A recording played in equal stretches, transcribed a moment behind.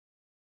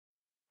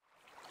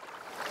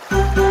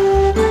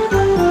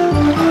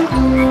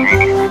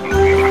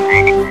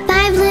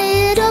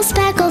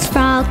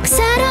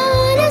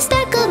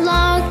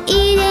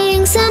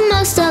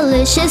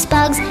delicious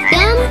bugs.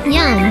 Yum,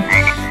 yum.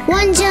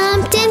 One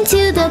jumped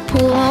into the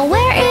pool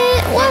where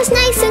it was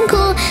nice and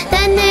cool.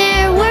 Then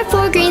there were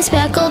 4 green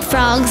speckled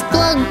frogs.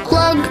 Glug,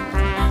 glug.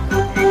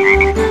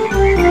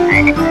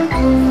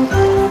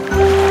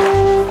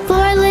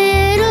 4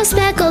 little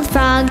speckled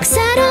frogs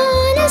sat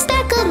on a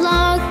speckled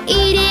log,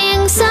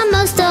 eating some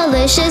most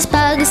delicious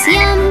bugs.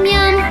 Yum,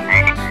 yum.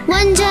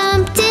 One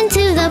jumped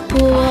into the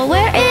pool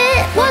where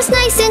it was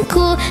nice and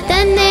cool.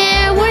 Then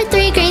there were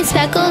 3 green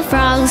speckled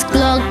frogs.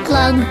 Glug,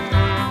 glug.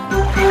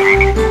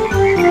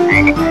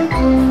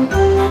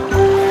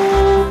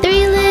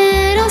 3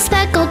 little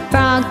speckled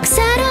frogs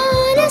sat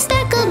on a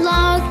speckled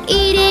log,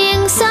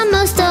 eating some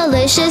most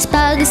delicious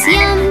bugs.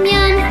 Yum,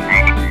 yum.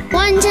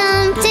 One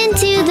jumped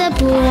into the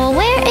pool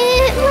where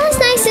it was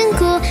nice and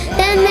cool.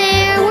 Then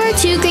there were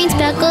 2 green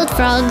speckled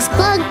frogs.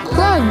 Glug,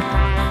 glug.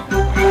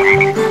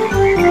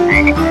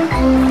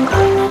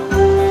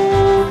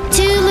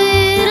 2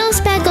 little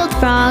speckled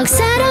frogs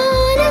sat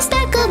on a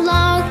speckled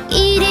log,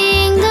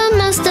 eating the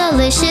most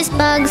delicious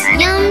bugs.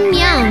 Yum,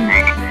 yum.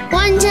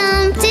 One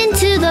jumped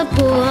into the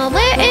pool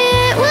where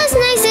it was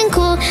nice and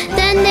cool.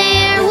 Then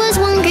there was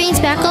 1 green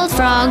speckled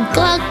frog.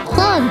 Glug,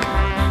 glug.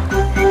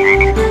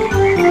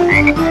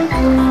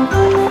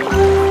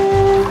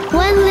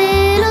 1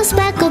 little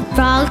speckled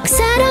frog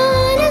sat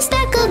on a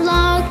speckled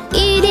log,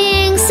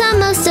 eating some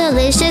most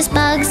delicious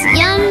bugs.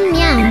 Yum,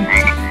 yum.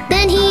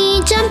 Then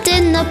he jumped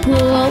in the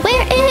pool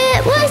where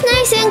it was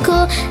nice and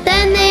cool.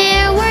 Then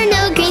there were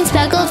no green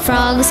speckled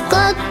frogs.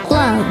 Glug,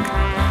 glug.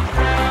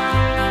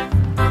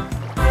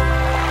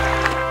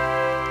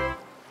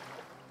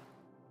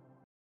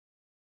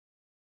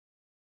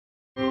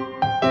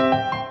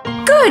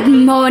 Good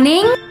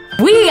morning!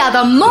 We are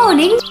the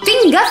Morning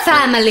Finger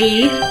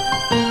Family.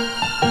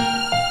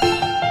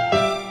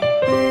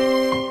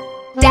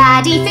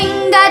 Daddy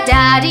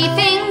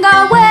Finger,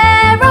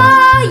 where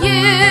are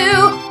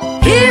you?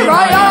 Here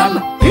I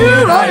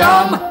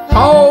am,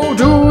 how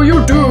do you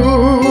do?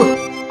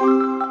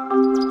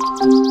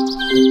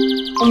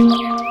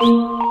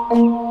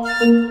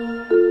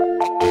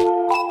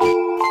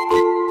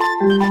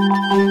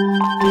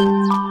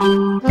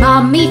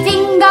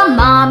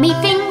 Mommy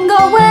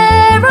Finger,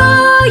 where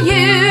are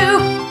you?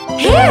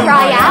 Here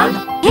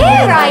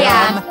I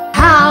am,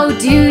 how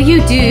do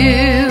you do?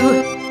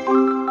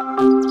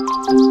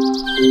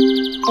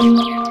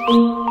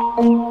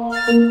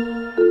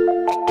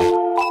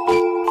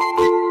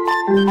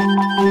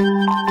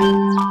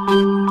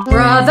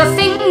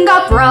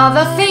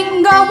 Brother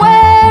Finger,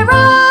 where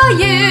are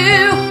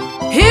you?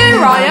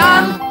 Here I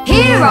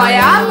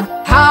am,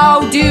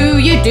 how do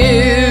you do?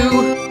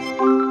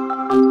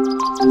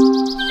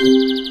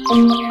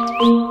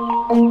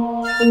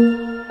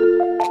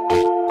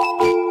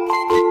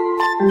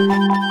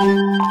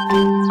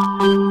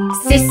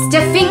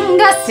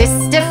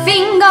 Sister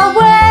Finger,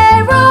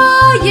 where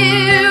are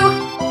you?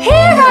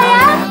 Here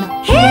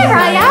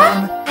I am,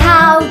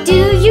 how do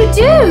you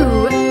do?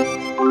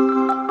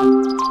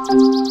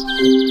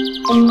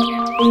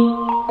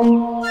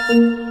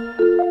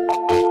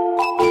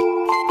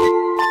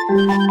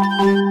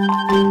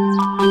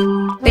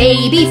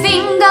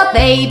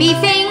 Baby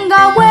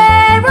Finger,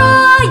 where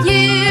are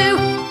you?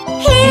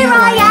 Here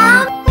I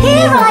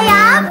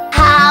am,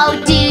 how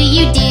do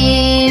you do?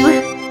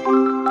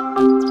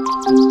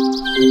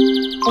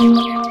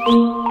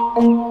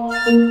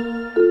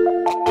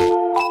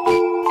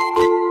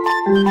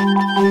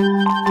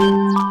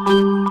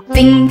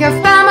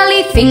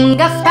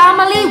 Finger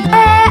family,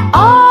 where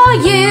are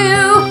you?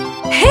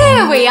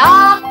 Here we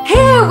are,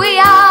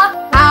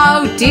 how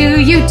do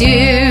you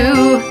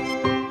do?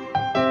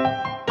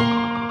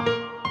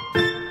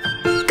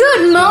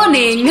 Good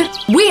morning!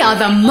 We are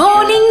the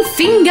Morning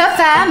Finger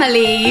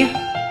Family.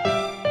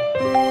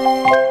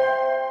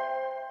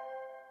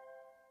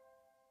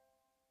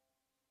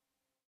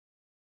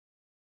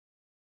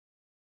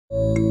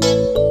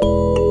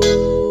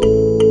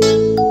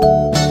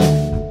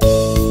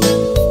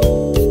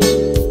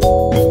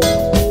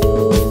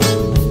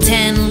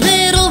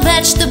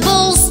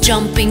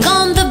 Jumping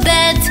on the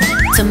bed,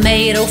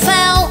 tomato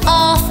fell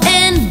off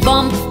and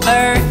bumped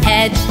her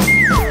head.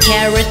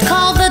 Carrot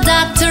called the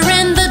doctor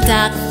and the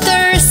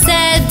doctor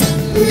said,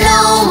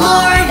 no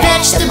more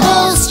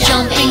vegetables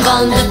jumping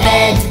on the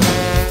bed.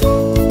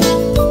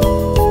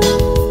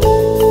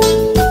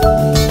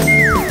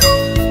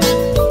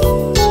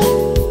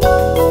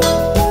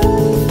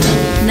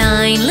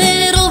 Nine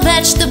little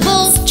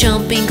vegetables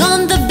jumping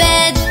on the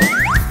bed.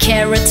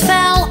 Carrot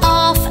fell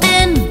off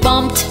and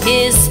bumped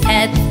his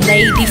head.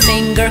 Lady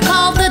Finger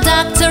called the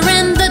doctor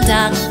and the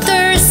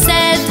doctor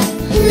said,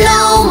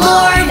 'No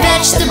more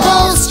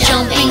vegetables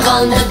jumping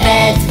on the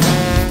bed.'"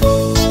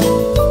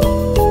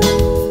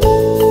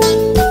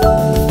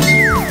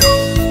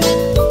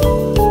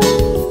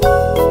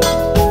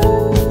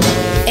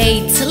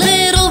 Eight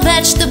little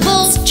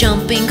vegetables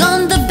jumping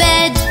on the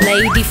bed.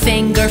 Lady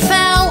Finger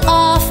fell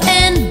off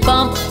and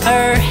bumped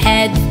her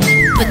head.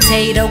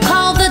 Potato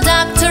called the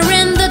doctor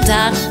and the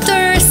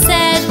doctor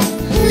said,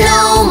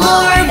 "No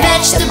more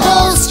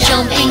vegetables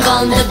jumping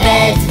on the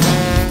bed."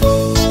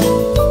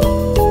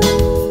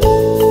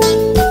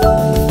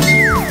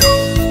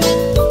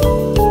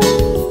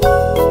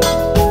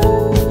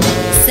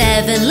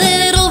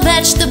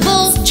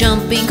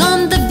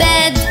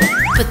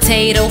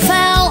 Potato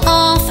fell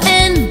off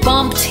and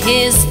bumped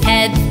his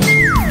head.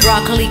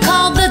 Broccoli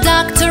called the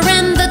doctor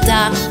and the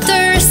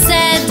doctor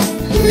said,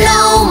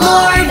 "No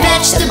more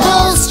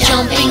vegetables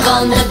jumping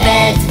on the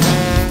bed."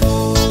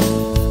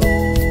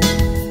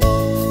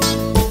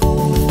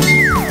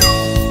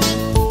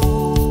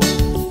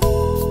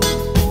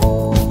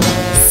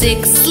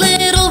 Six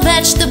little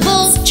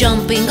vegetables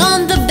jumping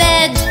on the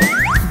bed.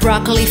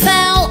 Broccoli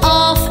fell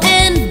off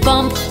and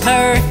bumped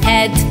her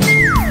head.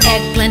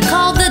 Eggplant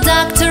called the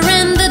doctor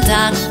and the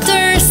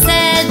doctor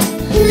said,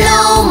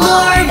 "No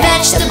more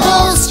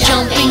vegetables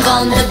jumping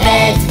on the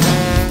bed."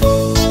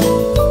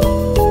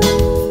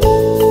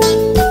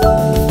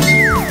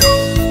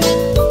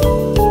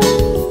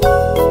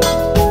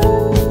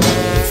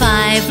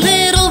 Five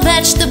little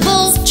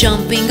vegetables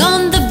jumping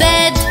on the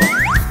bed.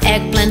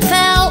 Eggplant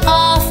fell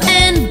off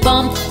and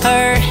bumped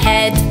her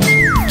head.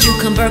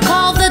 Cucumber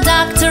called the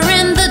doctor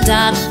and the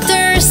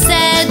doctor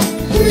said,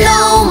 "No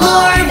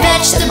more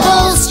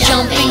vegetables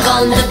jumping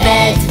on the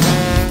bed."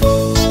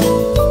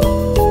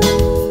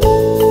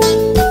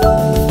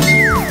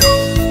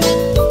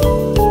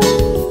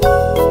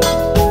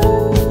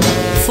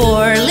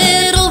 Four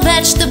little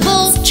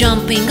vegetables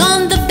jumping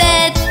on the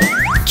bed.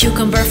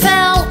 Cucumber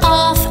fell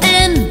off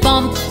and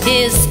bumped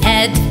his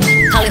head.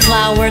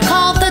 Cauliflower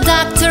called the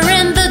doctor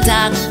and the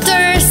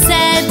doctor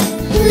said,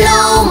 "No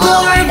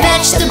more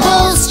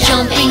vegetables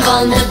jumping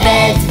on the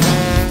bed."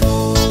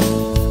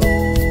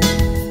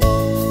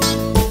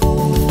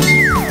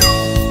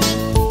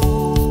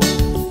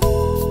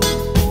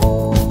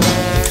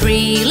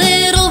 Three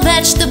little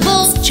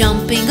vegetables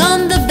jumping on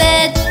the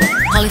bed.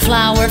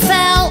 Cauliflower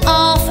fell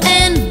off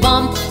and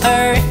bumped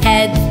her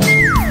head.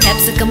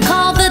 Capsicum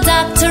called the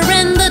doctor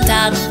and the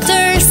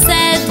doctor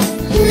said,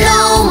 "No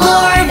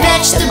more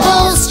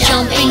vegetables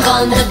jumping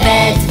on the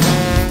bed."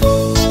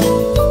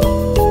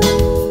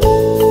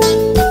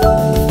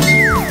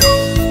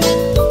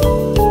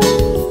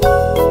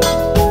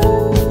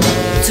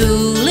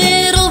 Two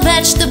little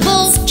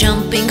vegetables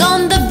jumping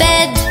on the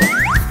bed.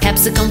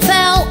 Capsicum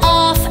fell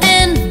off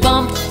and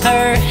bumped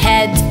her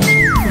head.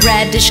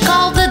 Radish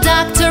called the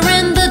doctor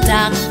and the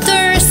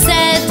doctor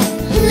said,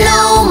 "No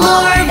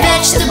more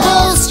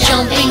vegetables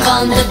jumping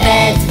on the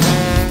bed."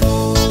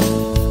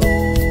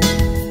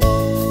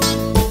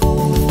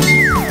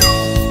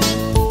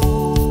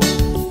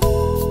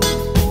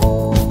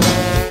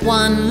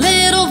 One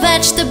little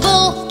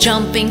vegetable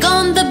jumping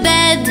on the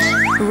bed.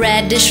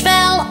 Radish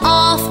fell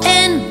off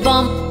and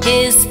bumped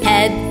his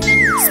head.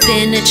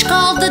 Spinach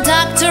called the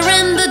doctor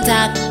and the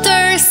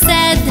doctor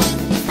said,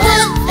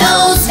 "Put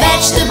those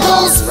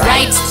vegetables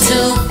right to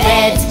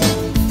bed."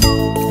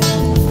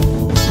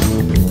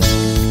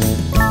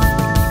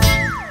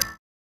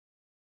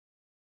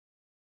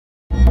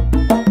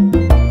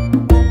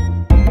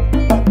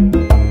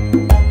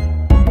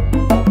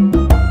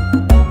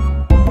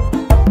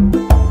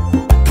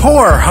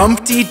 Poor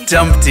Humpty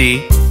Dumpty,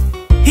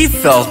 he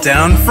fell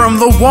down from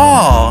the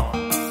wall.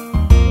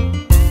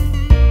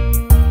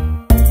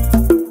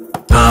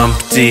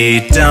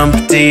 Humpty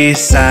Dumpty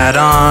sat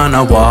on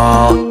a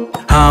wall.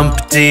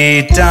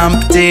 Humpty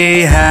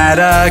Dumpty had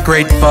a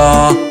great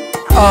fall.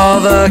 All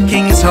the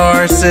king's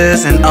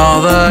horses and all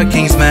the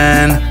king's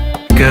men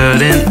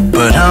couldn't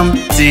put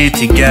Humpty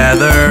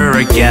together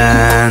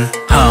again.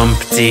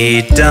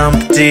 Humpty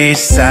Dumpty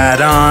sat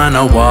on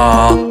a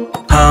wall.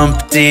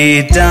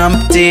 Humpty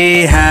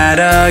Dumpty had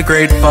a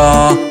great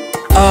fall.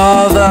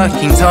 All the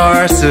king's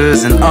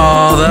horses and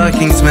all the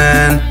king's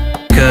men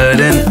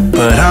couldn't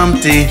put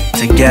Humpty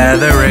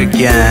together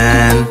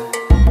again.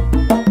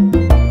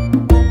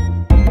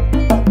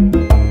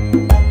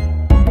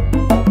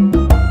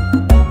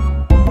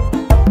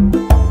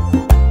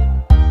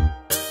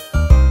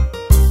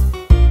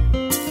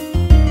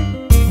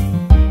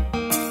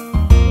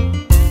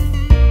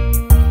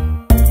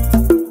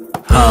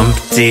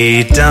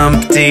 Humpty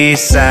Dumpty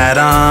sat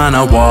on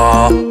a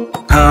wall.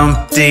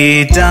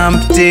 Humpty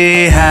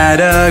Dumpty had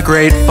a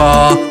great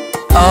fall.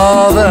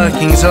 All the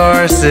king's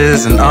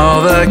horses and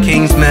all the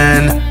king's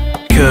men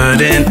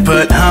couldn't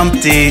put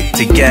Humpty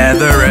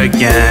together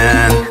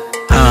again.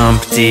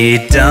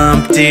 Humpty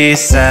Dumpty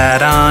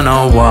sat on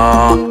a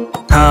wall.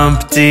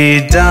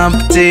 Humpty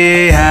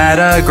Dumpty had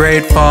a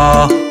great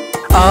fall.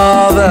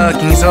 All the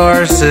king's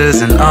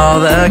horses and all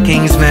the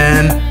king's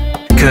men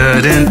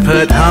couldn't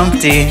put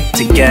Humpty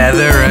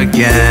together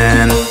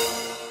again.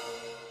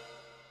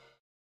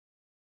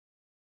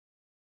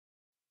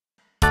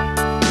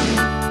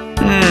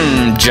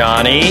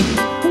 Johnny,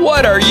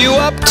 what are you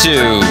up to?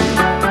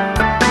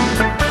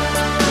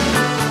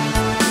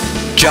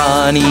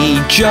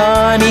 Johnny,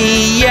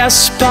 Johnny,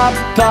 yes,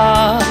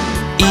 Papa.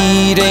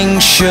 Eating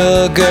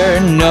sugar,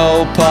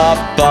 no,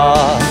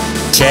 Papa.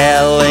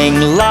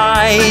 Telling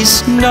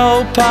lies,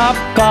 no,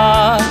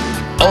 Papa.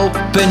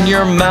 Open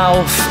your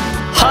mouth,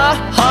 ha,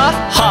 ha,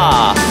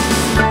 ha.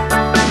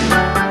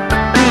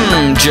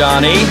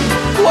 Johnny,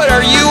 what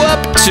are you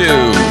up to?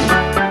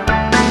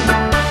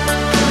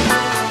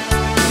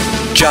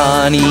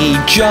 Johnny,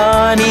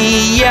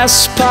 Johnny,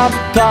 yes,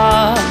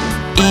 Papa.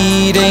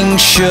 Eating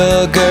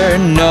sugar,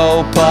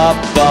 no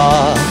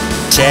papa.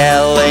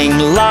 Telling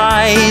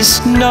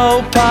lies,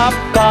 no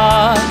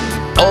papa.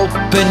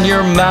 Open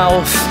your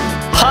mouth,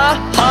 ha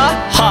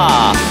ha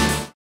ha.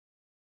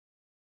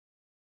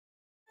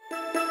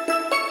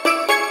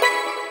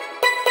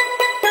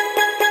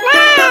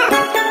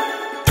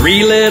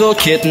 3 little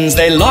kittens,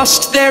 they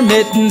lost their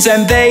mittens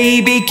and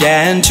they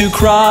began to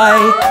cry.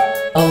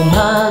 Oh,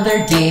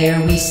 mother dear,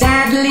 we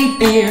sadly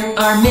fear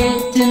our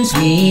mittens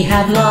we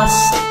have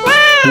lost.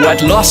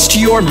 What, lost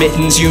your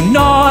mittens, you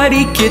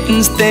naughty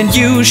kittens? Then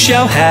you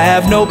shall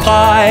have no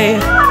pie.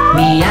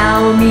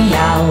 Meow,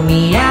 meow,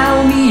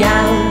 meow,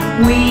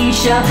 meow, we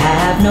shall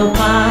have no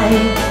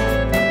pie.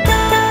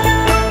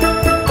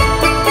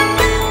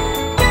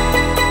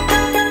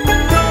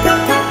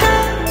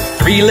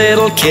 Three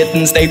little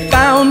kittens, they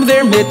found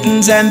their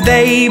mittens and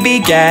they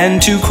began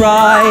to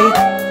cry.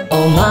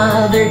 Oh,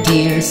 mother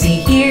dear,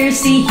 see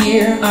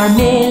here, our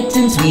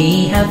mittens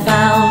we have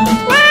found.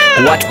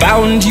 What,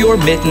 found your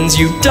mittens,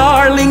 you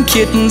darling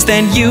kittens?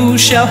 Then you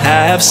shall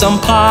have some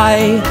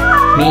pie.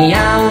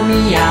 Meow,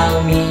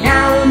 meow,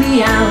 meow,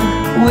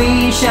 meow,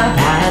 we shall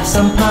have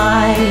some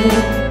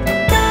pie.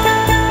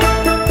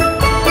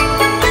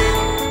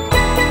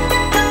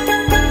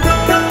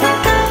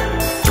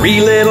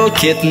 3 little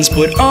kittens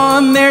put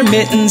on their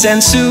mittens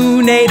and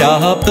soon ate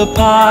up the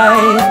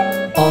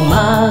pie. Oh,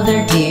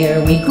 mother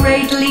dear, we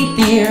greatly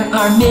fear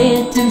our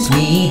mittens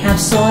we have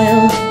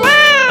soiled.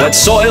 What,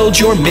 soiled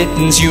your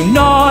mittens, you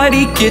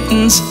naughty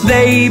kittens?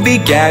 They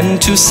began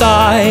to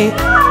sigh.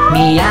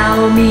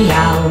 Meow,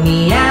 meow,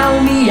 meow,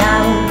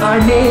 meow,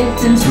 our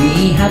mittens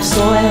we have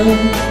soiled.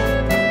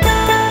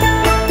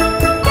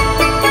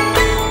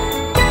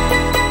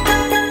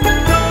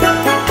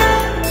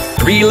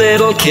 3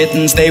 little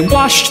kittens, they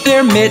washed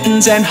their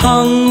mittens and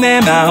hung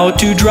them out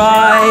to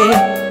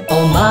dry.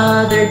 Oh,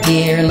 mother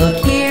dear, look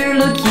here,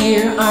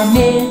 our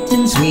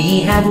mittens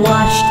we have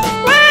washed.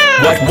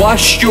 What,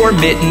 washed your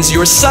mittens?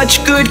 You're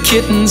such good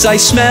kittens, I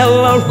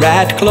smell a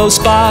rat close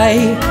by.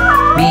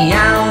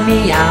 Meow,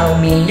 meow,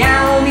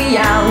 meow,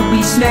 meow,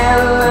 we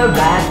smell a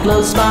rat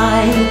close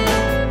by.